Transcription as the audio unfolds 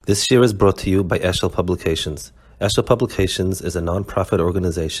This year is brought to you by Eshel Publications. Eshel Publications is a non-profit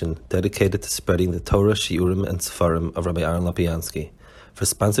organization dedicated to spreading the Torah, Shiurim, and Sefarim of Rabbi Aaron Lapiansky. For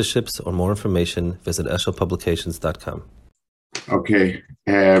sponsorships or more information, visit eshelpublications.com. Okay,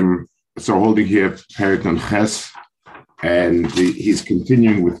 so holding here Perek on Ches, and he's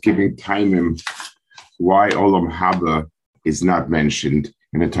continuing with giving time why Olam Haba is not mentioned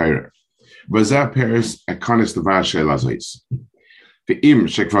in the Torah. V'zeh Peres ekonis levar shel azois. Ve'im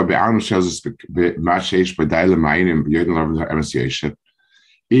shekvar be'am shelzes b'masheish b'dayla ma'anim b'yodin lavar emesiyoshe.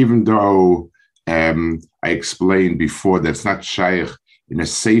 Even though I explained before that's not shaykh in a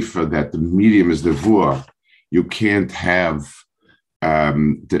sefer that the medium is the vur, you can't have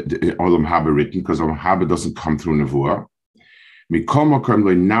the Olam Haba written because Olam Haba doesn't come through Nevuah.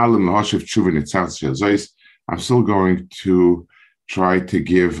 I'm still going to try to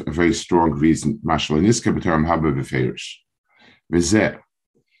give a very strong reason. By the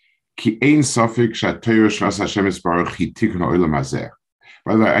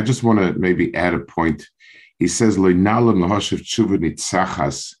way, I just want to maybe add a point. He says,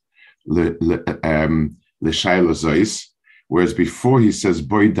 whereas before he says,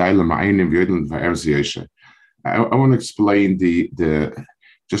 I want to explain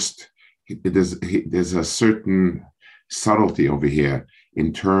there's a certain subtlety over here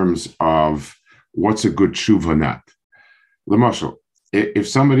in terms of what's a good tshuva or not. L'mashal, if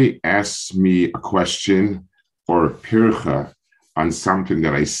somebody asks me a question or a pircha on something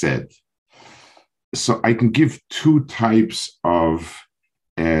that I said, so I can give two types of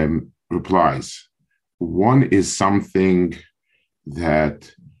replies. One is something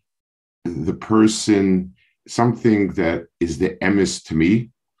that the person, something that is the emes to me.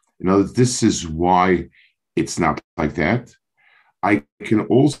 You know, this is why it's not like that. I can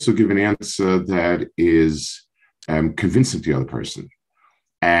also give an answer that is convincing to the other person.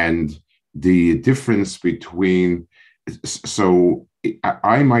 And the difference between, so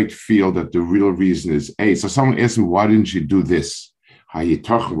I might feel that the real reason is, hey, so someone asked me, why didn't you do this? How you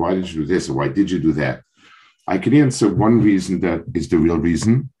talking? Why did you do this? Or why did you do that? I can answer one reason that is the real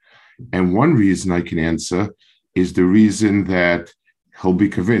reason. And one reason I can answer is the reason that he'll be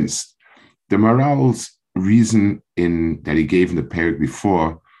convinced. The moral's reason that he gave in the Perek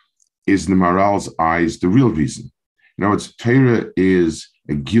before is in the moral's eyes the real reason. In other words, Torah is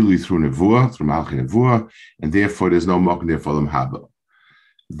a gilui through Nevuah, through Malchi Nevuah, and therefore there's no mokum there for Olam Haba.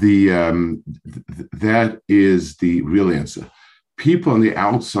 That is the real answer. People on the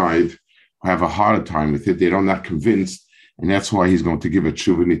outside have a harder time with it. They're not convinced, and that's why he's going to give a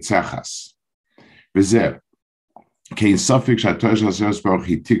tshuva nitzachas. V'zeh, kein safik sh'atoy shel Hashem Baruch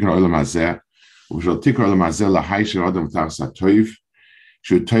Hu tikun olam hazeh, u'shel tikun olam hazeh lahai shel adam v'tachas hatoiv,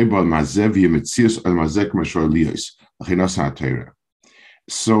 she'utoy bo olam hazeh v'yemetzius olam hazeh k'ma shor liyos, l'chinos ha'Torah.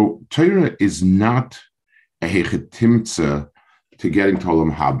 So Torah is not a hechetimtza to getting to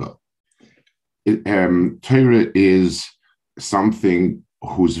Olam Haba. Torah is something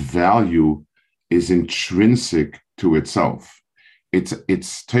whose value is intrinsic to itself. It's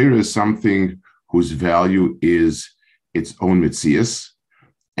Torah is something whose value is its own mitzias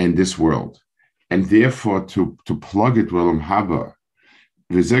and this world. And therefore, to plug it to Olam Haba,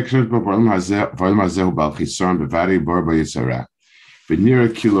 v'nira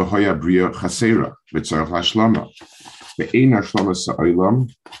kilo hoya bria chasera v'tzarech lashlama ve'ein hashlama sa'olam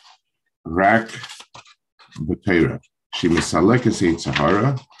rak b'teira she misalekes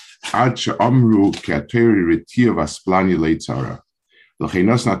yitzhara ad she'amru ki ha'teira ritiya v'asplani leitzara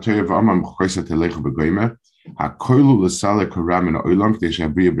l'cheinos na'teira v'amam choysa telecha b'goyme ha'koilu l'sale koram in ha'olam k'dei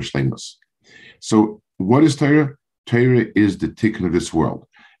she'abria b'shleimus. So what is Torah? Torah is the tikkun of this world.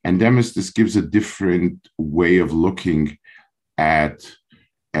 And this gives a different way of looking at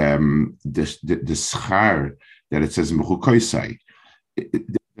the schar that it says in Mechukoisai.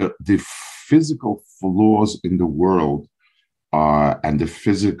 The physical flaws in the world and the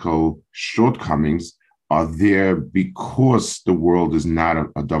physical shortcomings are there because the world is not a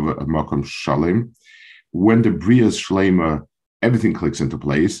makom shalim. When the bria is shlema, everything clicks into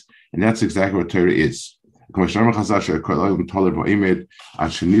place, and that's exactly what Torah is.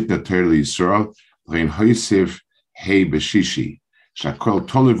 Hey beshishi, shakol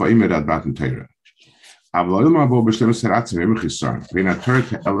tolu va'imid ad batan Torah. Avol olam haba b'shlemus haratzim emichisar. Vein ha'Torah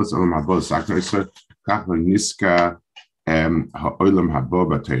te'elas olam haba l'saknoisa kach l'niska ha'olam haba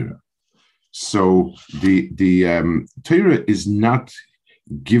b'Torah. So the Torah is not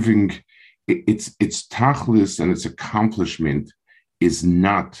giving its tachlis and its accomplishment is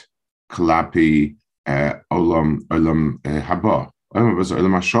not kalapi olam haba. Olam haba is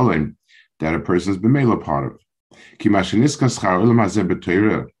olam hasholem that a person has been made a part of. Ki mashiniska schar olam hazeh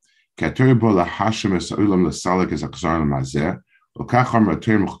b'Torah, ki haTorah bo lahashem es ha'olam l'salek es ha'chzar olam hazeh, u'kach amar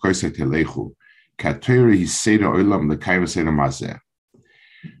haTorah m'chukoset elechu, ki haTorah hi seder olam l'kayim seder hazeh.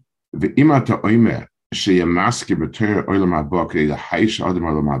 Ve'im ata oimer sheyamaski b'Torah olam haba k'dei lahaish adam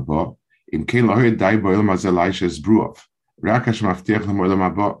olam haba, im kein lahoy dai b'olam hazeh laish es bruav, rak hashem maftiach lam olam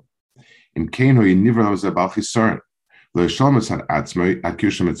haba, im kein hoy niver olam hazeh bal chisaron, lo yishalom etzad atzmoi ad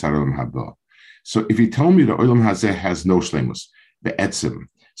kirshem etzad olam haba. So if you tell me the olam hazeh has no shlemus, the etzim,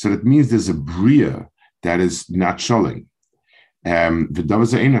 so that means there's a bria that is not sholing. V'davar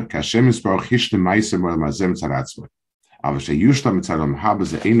ze'ena kashem yisbarach hishtem ma'aseh olam hazeh mitzad atzmoi. Aber sheyushlam mitzad olam haba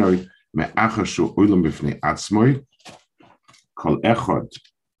ze'enoi me'achar shu olam b'fnei atzmoi kol echad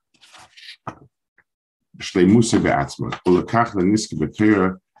shleimusei be'atzmoi ulekach leniski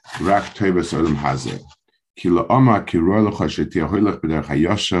b'Torah rak toivas olam hazeh ki la'ama ki ro'eh lecha she'tiyah hoilech b'derech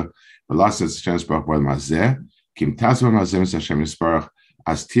hayosha v'laseh Hashem yisbarach b'olam hazeh ki im taz b'olam hazeh mitzad Hashem yisbarach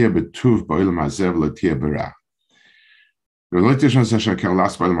as tiyah b'tuv b'olam hazeh v'lo tiyah b'ra. V'lo tiyah Hashem kel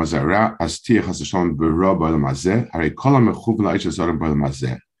las b'olam hazeh ra as tiyah Hashem b'ra b'olam hazeh harei kol ha'mechuv la'ish hazorim b'olam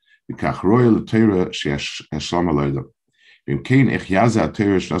hazeh v'kach ro'eh l'Torah she'eshlam ha'lo'olam. V'im kein ech yazeh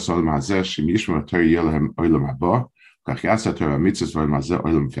ha'Torah sh'las olam hazeh she'im yishmor ha'Torah yeh lehem olam haba v'kach yazeh ha'Torah ha'mitzvos b'olam hazeh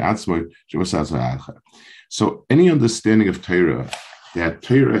olam v'atzmoi she'vosaz v'alcha. So any understanding of Torah, that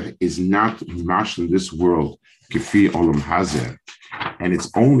Torah is not mash in this world kefi olam hazeh, and it's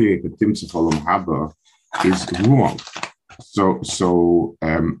only a timtzah of olam haba, is wrong. So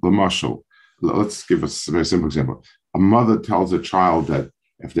l'mashal, let's give us a very simple example. A mother tells a child that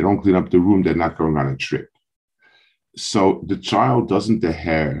if they don't clean up the room, they're not going on a trip. So the child doesn't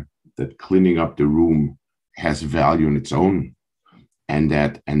hear that cleaning up the room has value in its own, and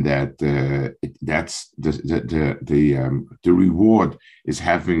that's the reward is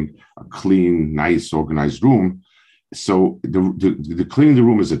having a clean, nice, organized room. So the cleaning the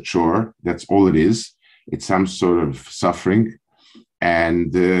room is a chore. That's all it is. It's some sort of suffering,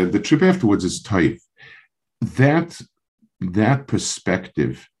 and the trip afterwards is tough. That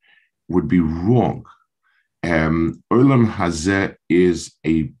perspective would be wrong. Olam hazeh is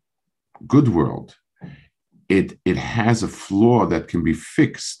a good world. It has a flaw that can be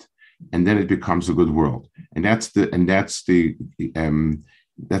fixed, and then it becomes a good world. And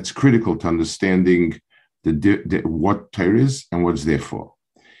that's critical to understanding what Torah is and what's there for.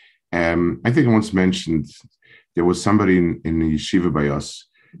 I think I once mentioned there was somebody in the yeshiva by us.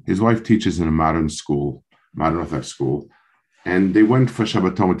 His wife teaches in a modern Orthodox school, and they went for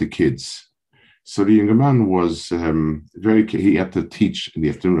Shabbaton with the kids. So the younger man was he had to teach in the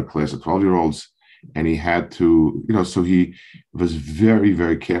afternoon class of 12-year-olds, and he had to, so he was very,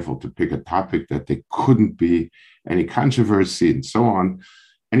 very careful to pick a topic that there couldn't be any controversy and so on.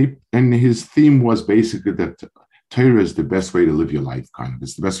 And his theme was basically that Torah is the best way to live your life, kind of.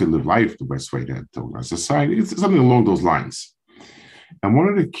 It's the best way to live life, the best way to run society. It's something along those lines. And one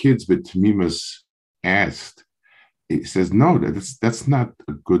of the kids with Tamimas asked, he says, no, that's not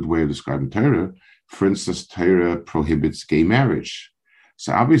a good way of describing Torah. For instance, Torah prohibits gay marriage.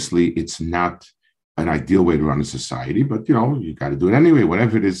 So obviously it's not an ideal way to run a society, but you got to do it anyway,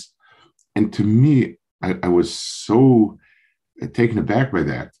 whatever it is. And to me, I was so taken aback by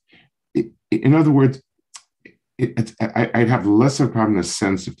that. In other words, I'd have less of a problem in a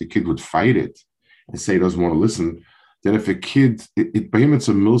sense if the kid would fight it and say he doesn't want to listen, than if a kid, by him it's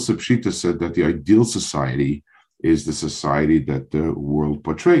a milsa pshita said that the ideal society is the society that the world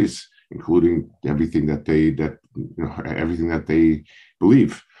portrays, including everything that everything that they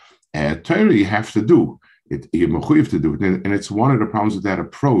believe. Torah you have to do it, you're mechuyev to do it, and it's one of the problems with that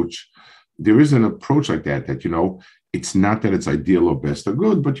approach. There is an approach like that it's not that it's ideal or best or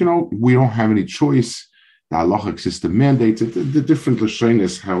good, but we don't have any choice. The halachic system mandates it. The different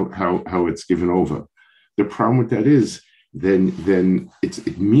lashonos how it's given over. The problem with that is then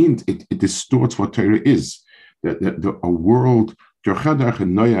it means it distorts what Torah is. A world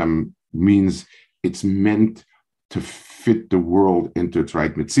means it's meant to fit the world into its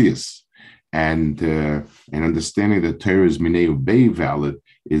right mitzias, and understanding that Torah is minei ubei valid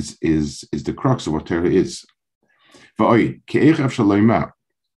is the crux of what Torah is. Sheyia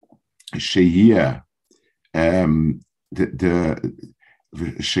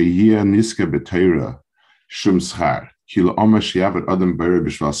niska b'Torah shum schar kilo oma sheyavet adam b'ere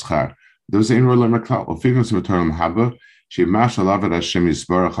b'shval schar. Those ain't rola maklal. Or figures of Torah haba shemash alavet Hashem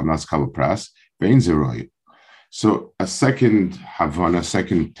yisbarach hamnas kal pras vein zeroy. So a second havana, a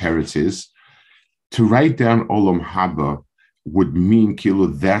second teretz is to write down olam haba would mean kilo.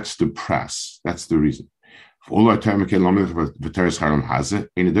 That's the pras. That's the reason. All our time we can lamed v'teres haram haze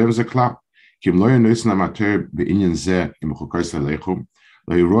in the dev's a klap. Kim lo yenoisen amateur beinyan ze im chukois alechu,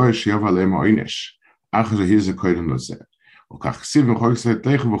 lo yiroy shiyav alem oinish, achar hize koidem lo ze. Okach siv im chukois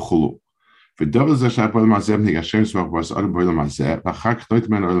alechu v'chulu. V'dov ze shab olam hazeh v'nig Hashem svach b'as adam b'olam hazeh, v'achak noit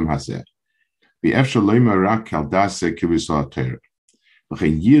men olam hazeh. V'efshal lo yima rak al dase kivisol ha-Torah.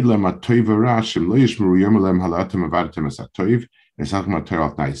 V'chein yid lem ha-toiv v'ra shem lo yishmeru yom alem halatem avatem es ha-toiv, v'esachem ha-Torah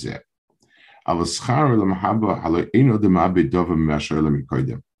al t'nai zeh. Aber schar olam haba halo ein odem abi dovem me'asher olam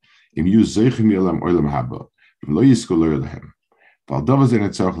yikoidem. Im yu zeichim yolam olam haba, lo yisko lo yolahem. Val dova ze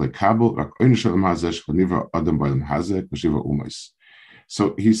netzorach lekabel, rak oinish olam hazeh, shchoniva odem b'olam hazeh, k'shiva umos.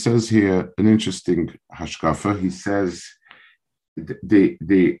 So he says here an interesting hashkafa. He says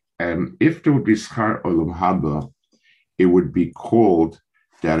if there would be schar olam haba, it would be called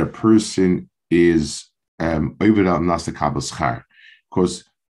that a person is oved al nasa kabel schar. Because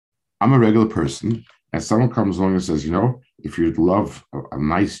I'm a regular person, and someone comes along and says, if you'd love a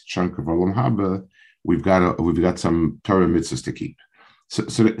nice chunk of olam haba, we've got some Torah mitzvahs to keep. So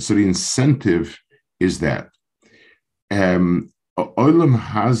the incentive is that olam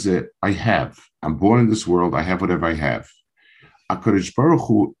hazeh I have. I'm born in this world. I have whatever I have. HaKadosh Baruch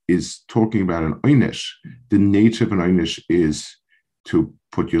Hu is talking about an oynish. The nature of an oynish is to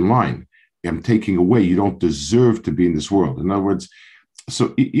put you in line. I'm taking away. You don't deserve to be in this world. In other words,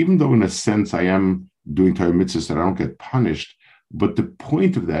 so even though in a sense I am doing Torah mitzvahs that I don't get punished, but the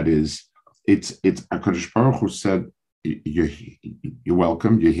point of that is it's HaKadosh Baruch Hu said, you're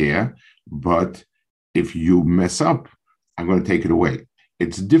welcome, you're here, but if you mess up, I'm going to take it away.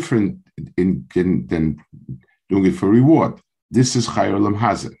 It's different than doing it for reward. This is Chai Olam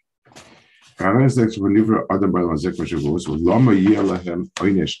Hazeh.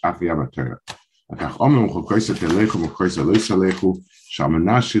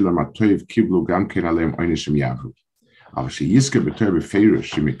 אבל שיזכה בתור בפירוש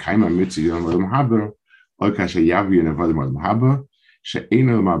שמקיים המצווה יום עולם הבא, או כאשר יביא נבוא עולם הבא, שאין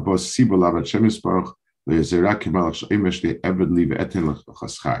עולם הבא סיבה לעבוד שם יסברך, ויזרע כמלך שאימש לעבד לי ואתן לך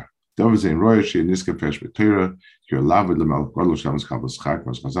שכר. דוב זה אין רואה שנזכה פרש בתורה, כי הוא לעבוד למלך כל לו שם שכר בשכר,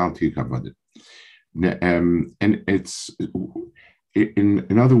 כמו שחז"ל תהיה כבודת. And it's,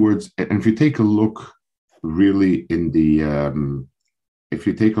 in other words, and if you take a look really in the, if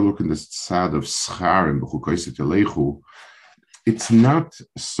you take a look in the side of schar and b'chukoyset elechu, it's not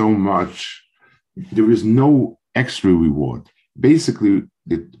so much, there is no extra reward. Basically,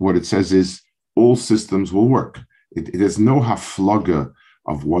 what it says is all systems will work. There's no haflaga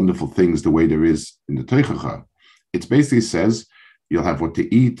of wonderful things the way there is in the Teichacha. It basically says you'll have what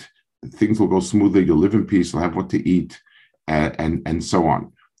to eat, things will go smoothly, you'll live in peace, you'll have what to eat, and so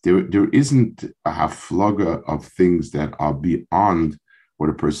on. There isn't a haflaga of things that are beyond what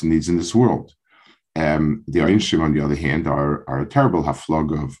a person needs in this world. The Einshim, on the other hand, are a terrible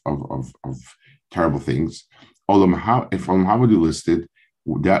haflaga of terrible things. If Olam Haba would be listed,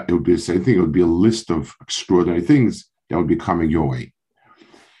 that it would be the same thing. It would be a list of extraordinary things that would be coming your way.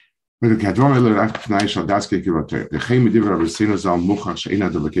 You can't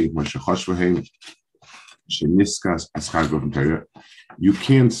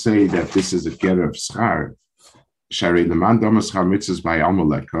say that this is a getter of schar. Shari leman damas schar mitzvahs by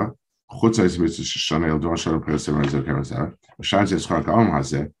almaleka. Chutzais mitzvahs shana el dor shal presem rezer kerazer. Shani says schar galam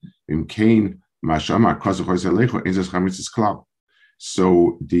hazeh. Im kain mashama kazu choyzer lecho in schar mitzvahs klal.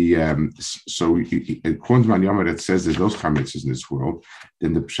 So according to Manyama that says that those schar mitzvahs in this world,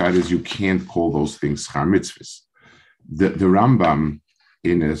 then the pshat is you can't call those things schar mitzvahs. The Rambam,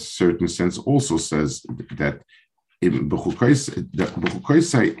 in a certain sense, also says that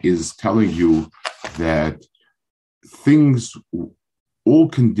B'chukoisai is telling you that things, all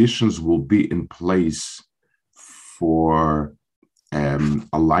conditions will be in place for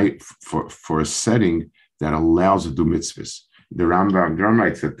a life, for a setting that allows to do mitzvahs. The Rambam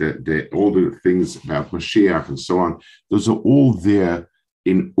writes that all the things about Mashiach and so on, those are all there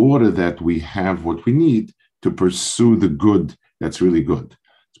in order that we have what we need to pursue the good that's really good.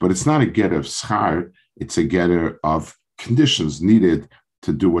 But it's not a getter of schar, it's a getter of conditions needed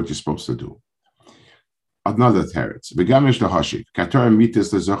to do what you're supposed to do. Another teretz. Begamish the hashik. Katar mitis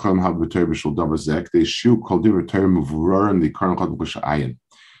the zocham have b'tor b'shul davar zek. They shu kol diver Torah muvrorim the karan chad b'shayin.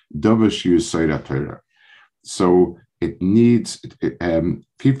 Davar shu yisayda Torah. So it needs,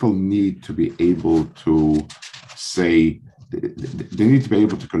 people need to be able to say, they need to be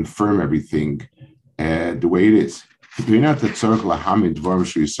able to confirm everything the way it is. And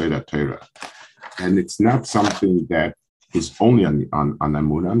it's not something that is only on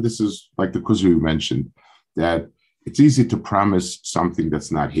Amunah. And this is like the Kuzri mentioned, that it's easy to promise something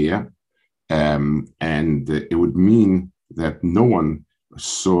that's not here. And it would mean that no one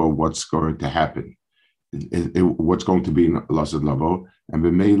saw what's going to happen, what's going to be in Lasad Lavo, and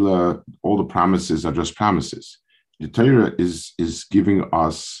B'meila, all the promises are just promises. The Torah is giving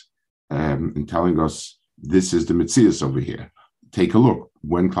us and telling us this is the Metzias over here. Take a look.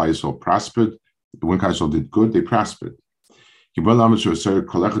 When Klal Yisrael prospered, when Klal Yisrael did good, they prospered. I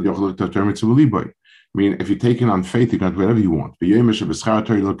mean, if you take it on faith, you can do whatever you want.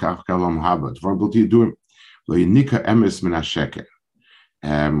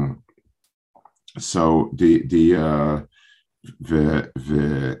 So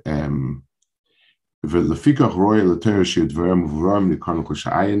Lefikach royal Torah shidvarim v'varim nikarnu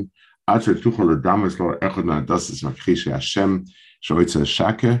k'shayin acher tuchol l'damas lo echad na'adas makrish Hashem shoytze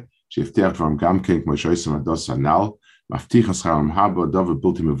shake shifteach v'am gamken k'mo shoytze na'adas anal maftiach ascharam haba davar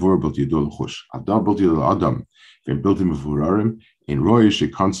bulti mevur bulti yidol chush adav bulti yidol adam v'im bulti mevurarim in roy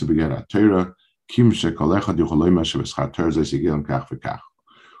shekanse beger Torah kim shekol echad yucholoyma shebeschar Torah zay sigilam kach v'kach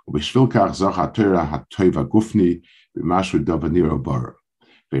ubishvil kach zach HaTorah ha'toiva gufni b'mashu davar niro bar.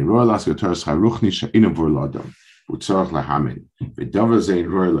 When royal ask Torah charuchni she'ina vur ladam utzarach lahamin v'davar zein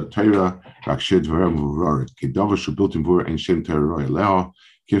royal Torah rakshid v'ram v'rorit k'davar shubiltim vur ein shem Torah royal leha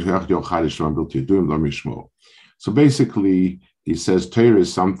k'yachach yol chadish ram bilti yaduim lam yishmo. So basically, he says Torah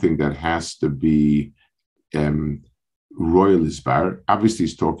is something that has to be royal isbar. Obviously,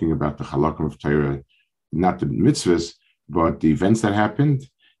 he's talking about the halakim of Torah, not the mitzvahs, but the events that happened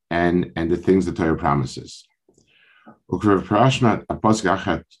and the things the Torah promises. Ukrev Prashmat Apostle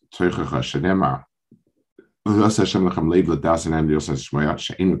Achat Teichacha Shenema Ulas Hashem Lechem Leiv Ladas and Andrios Shmoyat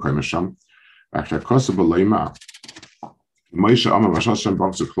Shein Koimasham After Kosaba Leima Moshe Amar Mashal Shem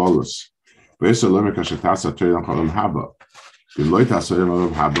Boxer Klolos Vesa Lemek Hashatasa Teilam Cholam Haba V'Loitas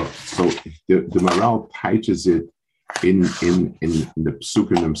Teilam Haba. So the Maral teaches it in the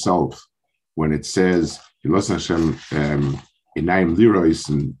Psukim themselves when it says Ulas Hashem Inayim Lirois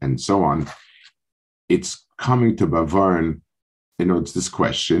and so on. It's coming to Bavarn, it's this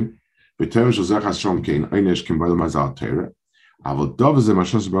question. But Torah shel kein einish kim b'olam hazal Torah. Aval dov ze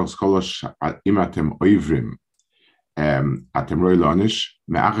mashos b'os kolosh im atem oivrim atem roi lonish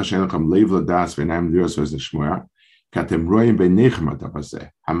me'achas she'en lechem leiv ladas v'einayim liros v'ez l'shmoya k'atem roim b'neichem adav hazeh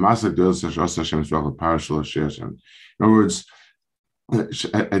hamasak dolos shos Hashem zrach l'parash l'asher Hashem. In other words,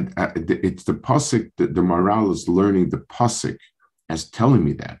 it's the pasuk. The moral is learning the pasuk as telling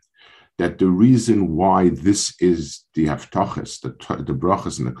me that the reason why this is the haftachas, the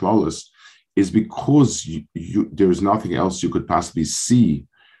brachas and the klalos, is because there is nothing else you could possibly see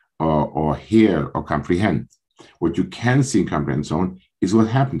or hear or comprehend. What you can see and comprehend so on is what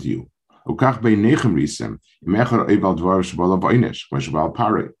happened to you. So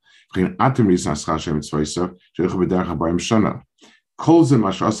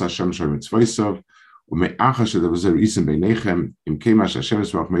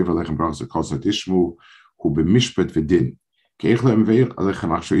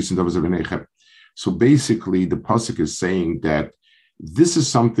basically, the pasuk is saying that this is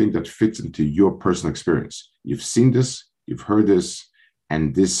something that fits into your personal experience. You've seen this, you've heard this,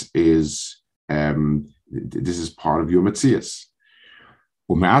 and this is part of your metzias.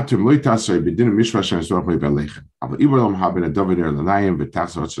 But so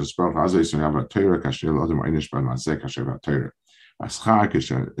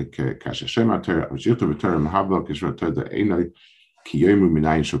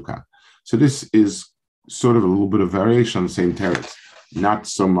this is sort of a little bit of variation on the same teretz. Not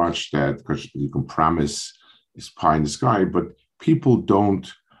so much that because you can promise is pie in the sky, but people don't.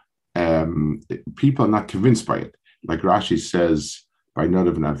 People are not convinced by it. Like Rashi says by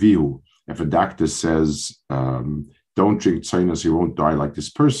Nadav and Avihu, if a doctor says don't drink tzainas, you won't die like this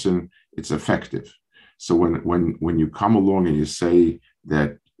person, it's effective. So when you come along and you say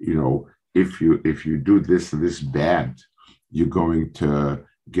that if you do this and this bad, you're going to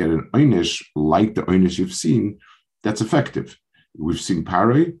get an einish like the einish you've seen, that's effective. We've seen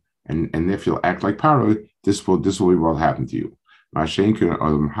paroi, and if you'll act like paroi, this will be what will happen to you. Mashenker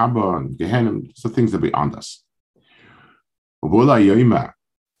Olam Haba and Gehenim, so things that are beyond us. So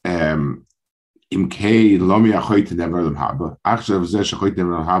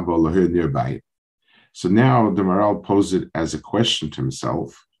now the Maral posed it as a question to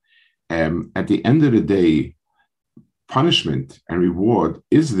himself. At the end of the day, punishment and reward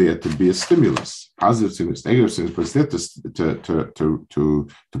is there to be a stimulus, positive stimulus, negative stimulus, but it's there to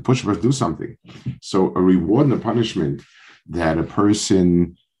push a person to do something. So a reward and a punishment that a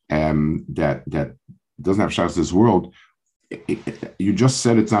person that doesn't have shots in this world, you just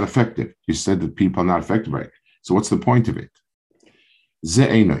said it's not effective. You said that people are not affected by it. So what's the point of it?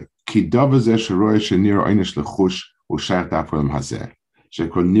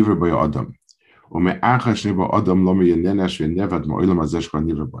 שכל נברא בו אדם. ומאחר שנברא אדם לא מיננש ונבד מעולם הזה שכל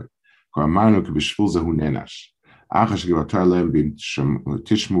נברא בו. כבר אמרנו כי בשביל זה הוא נענש. אחר שגברת להם ואם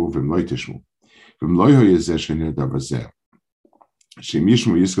תשמעו ואם לא תשמעו. ואם לא יהיה זה שנדע בזה. שאם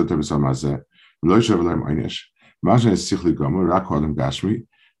ישמעו יזכו את המסוים הזה, ולא ישב להם עונש. מה שנסיך לגמרי, רק אדם גשמי,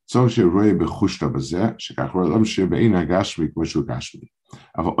 צורך שרואה בחושת בזה, שכך רואה לא משאיר בעין הגשמי כמו שהוא גשמי.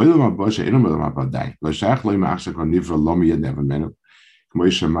 אבל עולם הבא שאין עולם הבא די, לא שייך לו עם האח שכל נברא לא מיד נבן ממנו,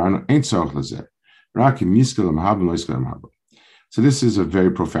 כמו שאמרנו, אין צורך לזה. רק אם יזכו למהבה, לא יזכו למהבה. So this is a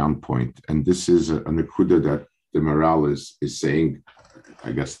very profound point, and this is a nekuda that the Maral is saying,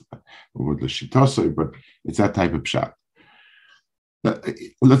 I guess, with the Shitosai, but it's that type of pshat.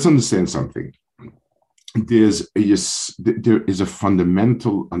 Let's understand something. There is a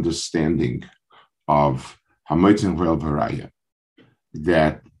fundamental understanding of Hamoitzin Vel Varaya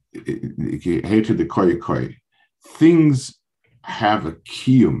that things have a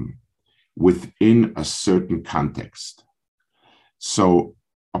kiyum within a certain context. So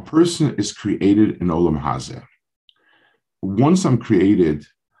a person is created in Olam Hazeh. Once I'm created,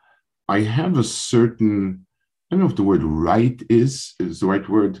 I have a certain, I don't know if the word right is the right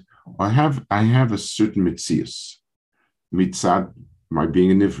word. I have a certain mitzias, mitzad, my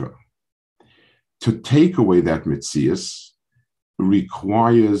being a nivra. To take away that mitzias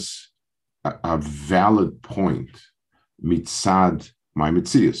requires a valid point, mitzad, my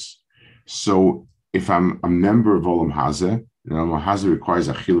mitzias. So if I'm a member of Olam Hazeh, and Olam Hazeh requires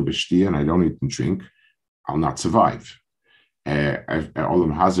achila b'shtia, and I don't eat and drink, I'll not survive.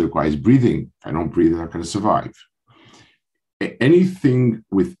 Olam Hazeh requires breathing. If I don't breathe, I'm not going to survive. Anything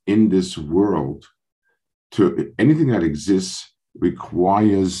within this world, anything that exists,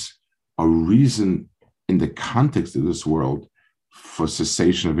 requires a reason in the context of this world for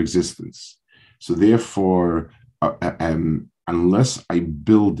cessation of existence. So therefore, unless I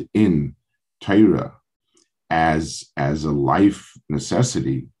build in Torah as a life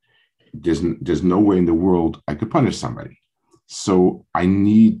necessity, there's no way in the world I could punish somebody. So I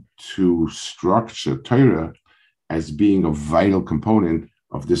need to structure Torah as being a vital component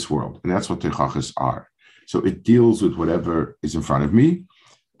of this world. And that's what Teichachas are. So it deals with whatever is in front of me,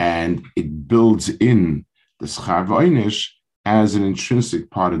 and it builds in the Schar V'Einish as an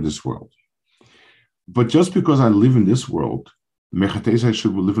intrinsic part of this world. But just because I live in this world, Mechates I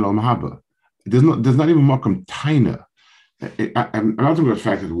should live in Olam Haba. There's not even Makam Taina. I'm not talking about the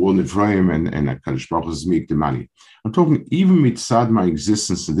fact that the world Nivraim and Kadosh Baruch Hu is meek the money. I'm talking even mitzad my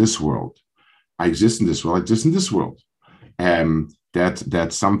existence in this world. I exist in this world. I exist in this world.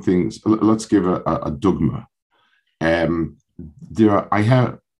 That's something. Let's give a dogma. A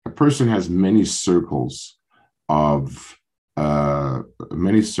person has many circles of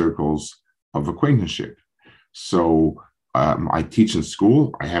acquaintanceship. So I teach in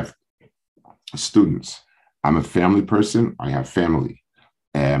school. I have students. I'm a family person. I have family.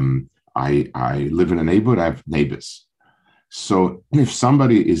 I live in a neighborhood. I have neighbors. So if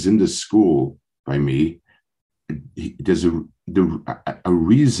somebody is in the school by me, there's a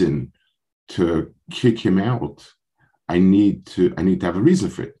reason to kick him out. I need to have a reason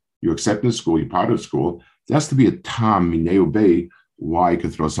for it. You accept the school. You're part of school. There has to be a tam minei bay why I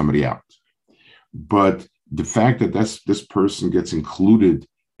could throw somebody out. But the fact that this person gets included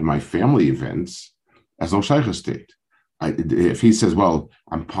in my family events, as no shaycha state. If he says, well,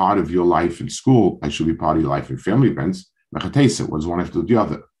 I'm part of your life in school, I should be part of your life in family events, mechatesa, what does one have to do with the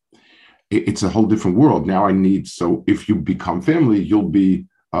other? It's a whole different world. Now so if you become family, you'll be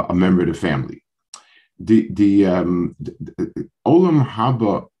a member of the family. The Olam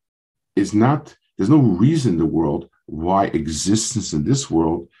Haba is not, there's no reason in the world why existence in this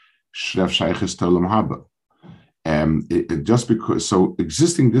world should have shaychus to Olam Haba. Just because, so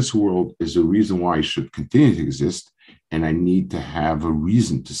existing in this world is a reason why I should continue to exist, and I need to have a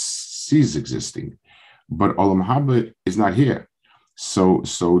reason to cease existing. But Olam Haba is not here, so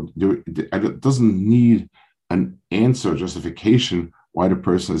it doesn't need an answer, justification why the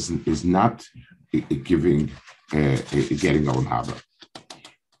person is not getting Olam Haba.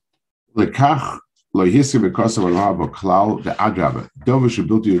 Lekach lo hiske because of Olam Haba klal the adraba. Dover should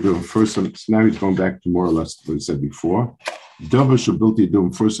build you doing first. So now he's going back to more or less what he said before. Dover should build you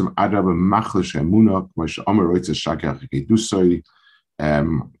doing first some adraba machlish emuna k'mash Omer roitz shakach kedusay.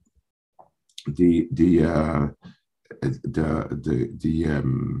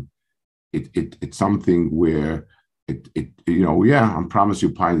 It's something where I'm promised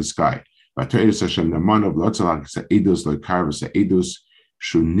you pie in the sky. But Teres Hashem the man of lotzalach sa edus lo karvus sa edus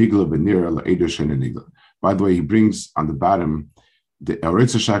shu nigla benira la edus shen nigla. By the way, he brings on the bottom The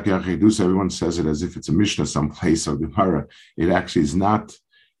Eretz Shaki Achidus, everyone says it as if it's a Mishnah someplace or Gemara. It actually is not.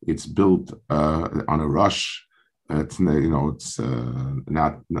 It's built on a rush. It's not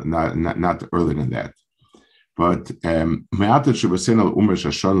earlier than that. But Me'atet Shebasin al Umer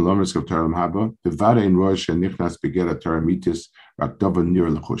Shashon Lomer Skav Torah Haba Bevada in Rosh Nichnas Begera Torah Mitis Rak Dava Nir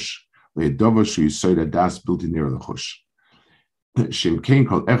Lechush LeDava Shu Yisoida Das Built Nir Lechush Shem Kain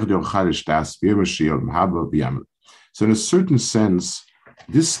Kol Echad Charish Das B'Yom Shiyol Haba B'Yamel. So in a certain sense,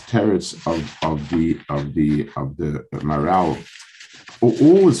 this teretz of the Maral,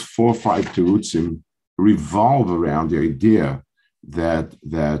 all his 4 or 5 terutzim revolve around the idea that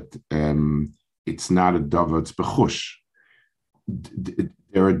it's not a davar, it's bechush.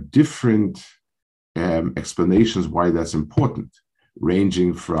 There are different explanations why that's important,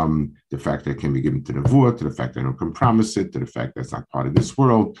 ranging from the fact that it can be given to Nevuah, to the fact that I can promise it, to the fact that it's not part of this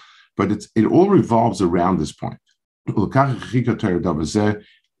world. But it all revolves around this point. This is the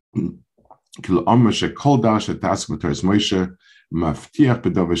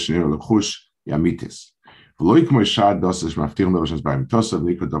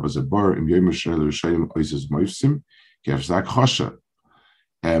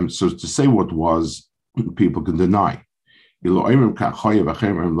so to say what was, people can deny. So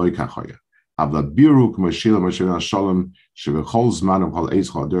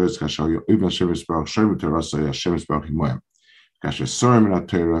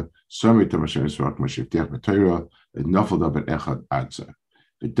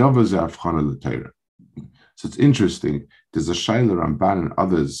it's interesting. There's a Shaila Ramban and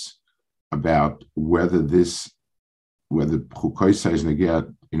others about whether Chukoisa is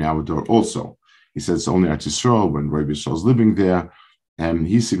Negea in our door also. He says it's only at Yisroel when Rabbi Yisrael is living there, and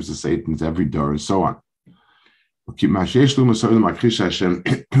he seems to say it in every door and so on. The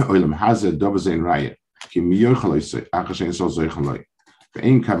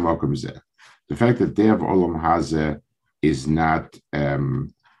fact that they have Olam Hazeh is not a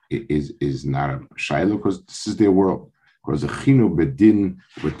Shaila, because this is their world. Because the Chinu Bedin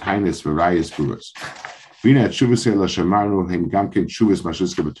with Tainis Varayas Buras.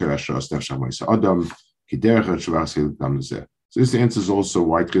 So this answers also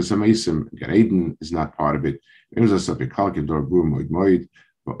why Tchesamesim, Gan Eden is not part of it.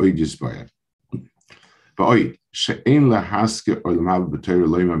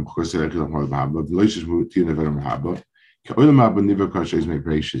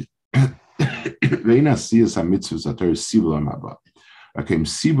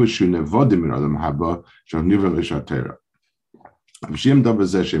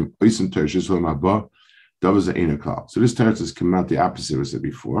 The teretz is come out the opposite we said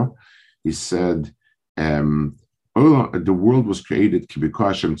before. He said the world was created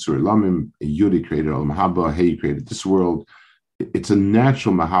kibikashem tzur Yudi created olam haba, He created this world. It's a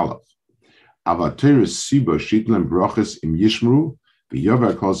natural mahalach. Avater is siba shitlan brachas im yishmru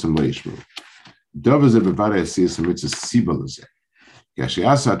v'yover kolsem leishmru. Dava ze bevada asiyas mitzvah siba lezeh.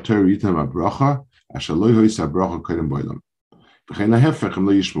 Yashiasa ter yitam abracha ashaloi hois abracha kodem boilam. V'chein lahefech im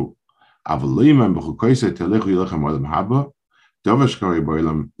lo yishmru. So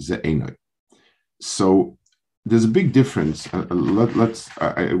there's a big difference. I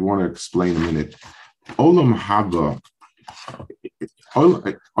want to explain a minute. Olam haba.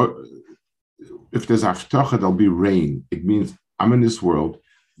 If there's aftacha, there'll be rain. It means I'm in this world.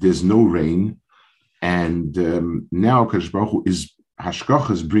 There's no rain, and now Kadosh Baruch Hu is hashgacha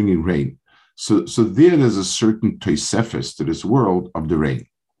is bringing rain. So there's a certain tosefes to this world of the rain.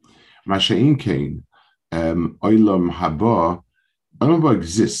 Masha'in Kain, Olam Haba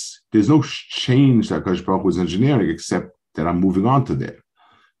exists. There's no change that Kadosh Baruch Hu is engineering, except that I'm moving on to there.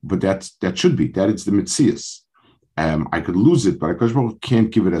 But that should be, that it's the Metzias. I could lose it, but Kadosh Baruch Hu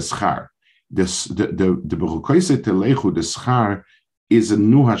can't give it as schar. The Bechukoise Telechu, the schar, is a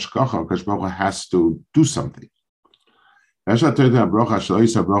new hashkacha. Kadosh Baruch Hu has to do something. It's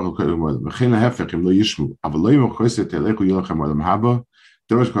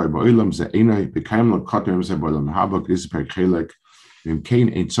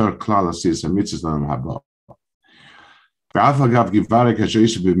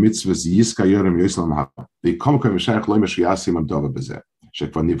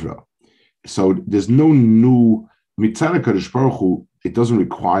So there's no new mitzvah Kadosh Baruch Hu. It doesn't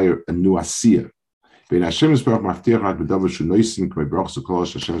require a new asiyah. When Hashem is Baruch Maftir Rak B'Davar Shu Noisin K'mei Baruch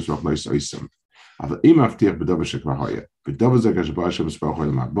Zukolosh Hashem is Baruch Nois Oisam. אבל אם מבטיח בדבר שכבר היה, בדבר זה כשבא השם מספר חוי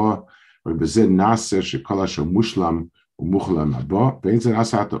למבוא, ובזה נעשה שכל אשר מושלם ומוכל למבוא, ואין זה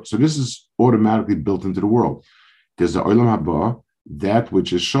נעשה אותו. So this is automatically built into the world. There's the olam haba, that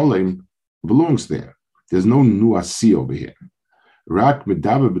which is sholem belongs there. There's no new asi over here. Rak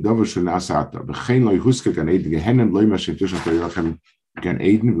medaber bedover shenasata. Bechein loy huske gan eden gehenem loy mashin tushon teriyachem gan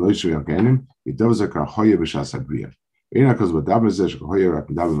eden loy shvei ganem. Bedover zakar hoye b'shas abriya. Ena kaz bedaber zeh hoye rak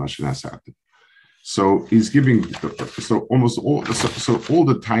medaber mashinasata. So he's giving almost all all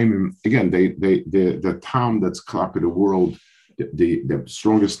the time. Again, the time that's clock of the world. The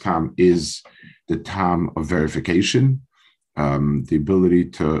strongest time is the time of verification. The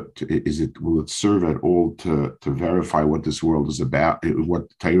ability will it serve at all to verify what this world is about, what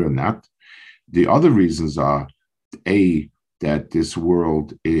Torah not. The other reasons are that this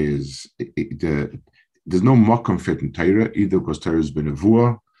world is there's no makom fit in Torah, either because Torah has been a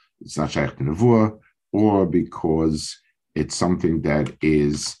nevuah, it's not shaykh to nevuah, or because it's something that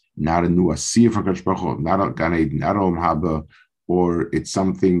is not a new asiyah from Kadosh Baruch Hu, not a Gan Eden, not a Olam Haba, or it's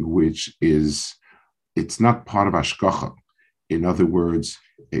something which it's not part of Hashgacha. In other words,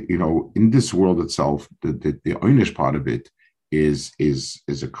 in this world itself, the oynish part of it is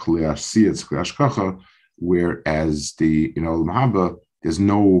a clear asiyah, it's clear Hashgacha, whereas the Olam Haba, there's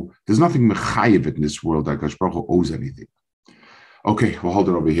nothing mechayev in this world that Kadosh Baruch Hu owes anything. Okay, we'll hold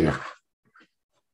it over here.